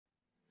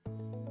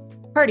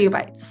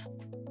Cardiobites.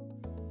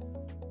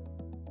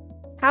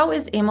 How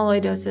is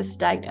amyloidosis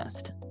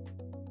diagnosed?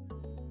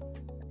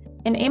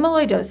 In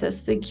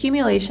amyloidosis, the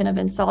accumulation of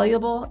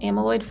insoluble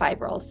amyloid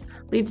fibrils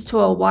leads to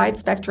a wide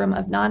spectrum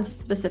of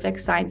nonspecific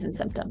signs and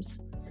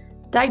symptoms.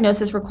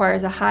 Diagnosis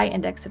requires a high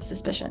index of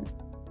suspicion.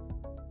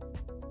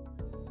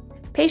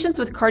 Patients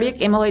with cardiac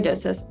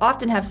amyloidosis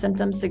often have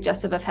symptoms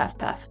suggestive of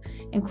HFPEF,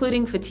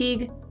 including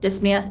fatigue,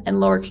 dyspnea, and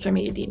lower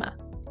extremity edema.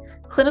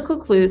 Clinical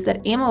clues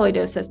that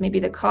amyloidosis may be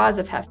the cause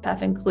of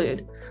HFPEF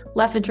include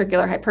left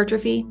ventricular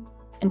hypertrophy,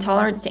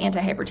 intolerance to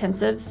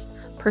antihypertensives,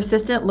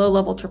 persistent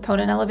low-level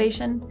troponin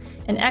elevation,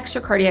 and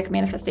extracardiac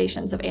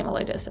manifestations of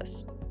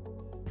amyloidosis.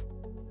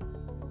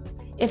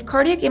 If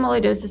cardiac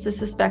amyloidosis is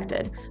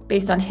suspected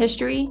based on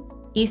history,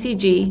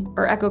 ECG,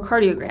 or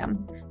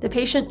echocardiogram, the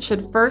patient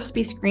should first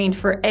be screened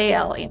for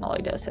AL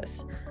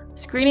amyloidosis.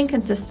 Screening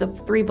consists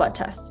of 3 blood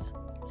tests: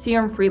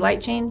 serum free light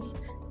chains,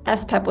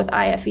 SPEP with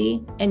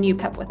IFE, and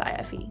UPEP with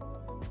IFE.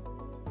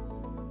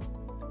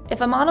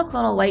 If a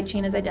monoclonal light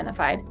chain is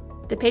identified,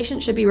 the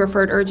patient should be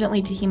referred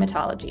urgently to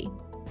hematology.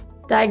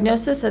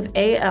 Diagnosis of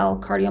AL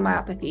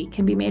cardiomyopathy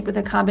can be made with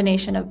a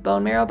combination of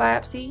bone marrow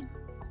biopsy,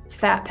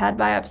 fat pad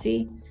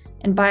biopsy,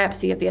 and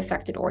biopsy of the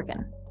affected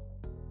organ.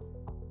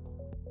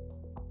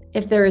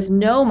 If there is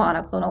no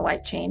monoclonal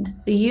light chain,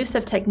 the use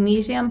of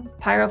technetium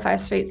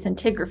pyrophosphate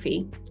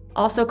scintigraphy,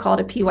 also called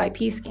a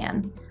PYP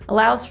scan,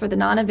 allows for the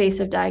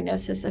non-invasive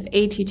diagnosis of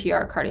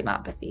ATTR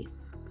cardiomyopathy.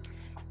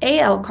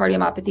 AL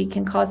cardiomyopathy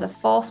can cause a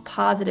false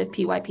positive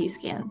PYP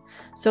scan,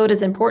 so it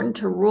is important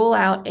to rule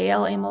out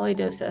AL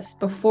amyloidosis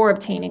before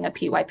obtaining a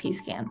PYP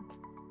scan.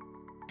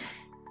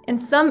 In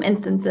some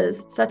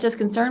instances, such as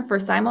concern for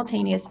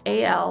simultaneous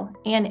AL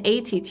and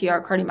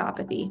ATTR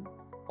cardiomyopathy,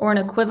 or an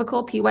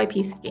equivocal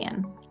PYP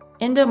scan,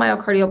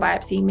 endomyocardial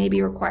biopsy may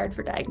be required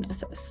for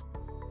diagnosis.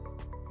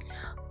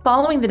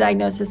 Following the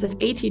diagnosis of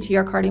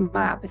ATTR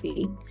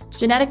cardiomyopathy,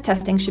 genetic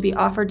testing should be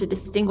offered to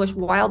distinguish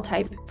wild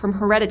type from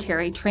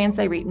hereditary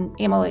transthyretin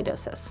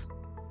amyloidosis.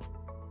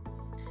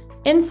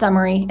 In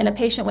summary, in a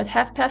patient with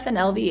HFpEF and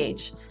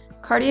LVH,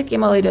 cardiac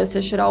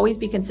amyloidosis should always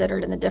be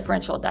considered in the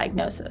differential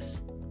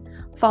diagnosis.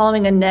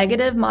 Following a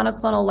negative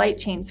monoclonal light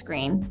chain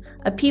screen,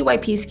 a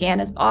PYP scan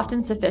is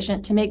often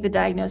sufficient to make the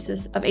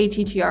diagnosis of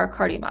ATTR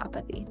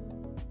cardiomyopathy.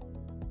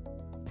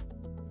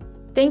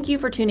 Thank you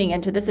for tuning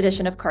in to this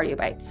edition of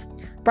Cardiobites,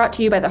 brought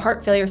to you by the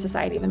Heart Failure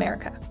Society of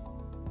America.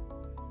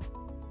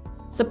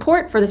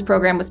 Support for this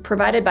program was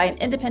provided by an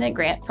independent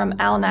grant from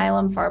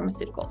Alnylam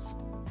Pharmaceuticals.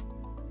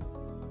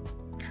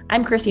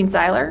 I'm Christine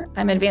Seiler.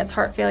 I'm an advanced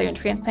heart failure and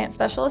transplant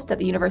specialist at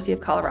the University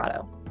of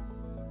Colorado.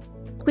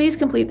 Please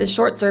complete this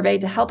short survey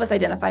to help us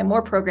identify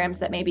more programs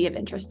that may be of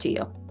interest to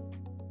you.